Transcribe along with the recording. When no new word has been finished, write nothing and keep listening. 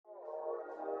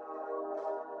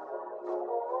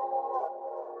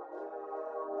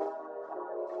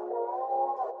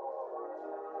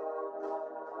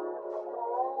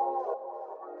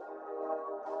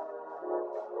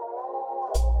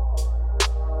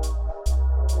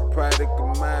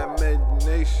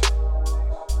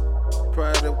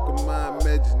my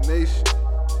imagination.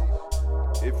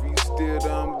 If you still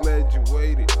there, I'm glad you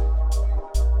waited.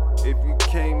 If you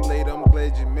came late, I'm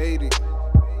glad you made it.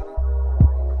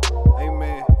 Hey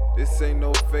man, this ain't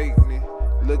no fakeness.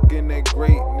 Looking at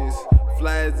greatness,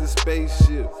 fly as a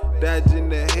spaceship, dodging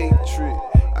the hatred.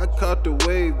 I caught the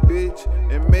wave, bitch,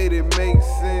 and made it make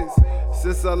sense.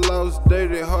 Since I lost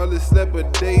dirty, hardly slept a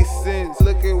day since.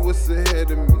 Look at what's ahead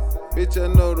of me, bitch,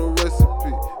 I know the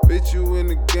recipe. Bitch, you in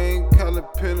the game, calling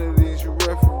penalties, you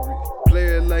referee.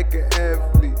 Player like an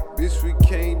athlete, bitch, we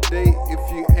can't date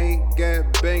if you ain't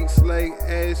got banks like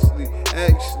Ashley.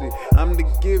 Actually, I'm the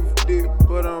gifted,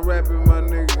 but I'm rapping, my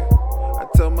nigga. I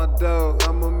told my dog,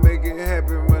 I'ma make it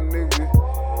happen, my nigga.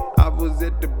 I was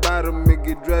at the bottom, it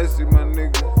get drastic, my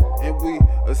nigga. And we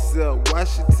accept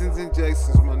Washingtons and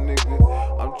Jacksons, my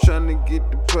nigga. I'm tryna get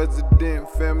the president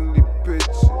family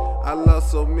picture. I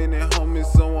lost so many homies,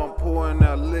 so I'm pouring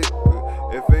out liquor.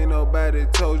 If ain't nobody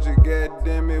told you,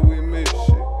 goddamn it, we miss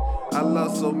you. I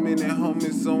lost so many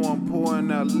homies, so I'm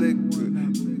pouring out liquor.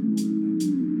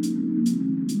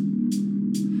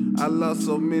 I lost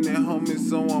so many homies,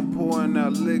 so I'm pouring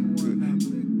out liquor.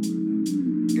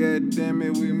 God damn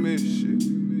it, we miss you.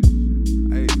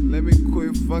 Hey, let me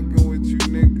quit fucking with you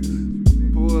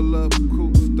niggas. Pull up,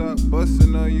 cool, stop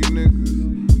busting on you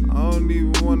niggas. I don't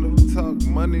even wanna talk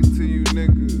money to you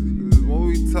niggas. Cause when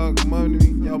we talk money,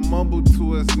 y'all mumble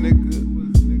to us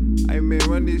niggas. Hey man,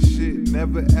 run this shit,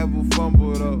 never ever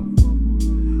fumble though.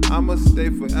 I'ma stay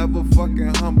forever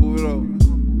fucking humble though.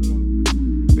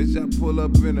 Bitch, I pull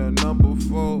up in a number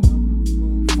 4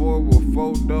 with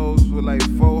 4 doors with like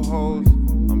 4 hoes.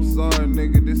 I'm sorry,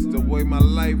 nigga, this the way my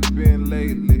life been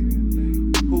lately.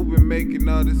 Who been making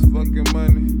all this fucking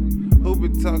money? Who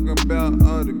been talking about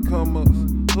all the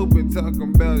come-ups? Who been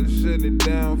talking about shutting it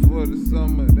down for the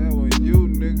summer? That wasn't you,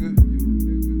 nigga.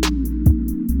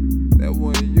 That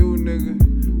wasn't you, nigga.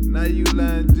 Now you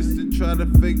lying just to try to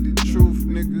fake the truth,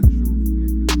 nigga.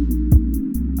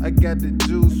 I got the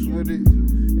juice with it.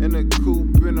 In a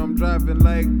coupe and I'm driving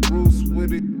like Bruce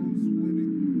with it.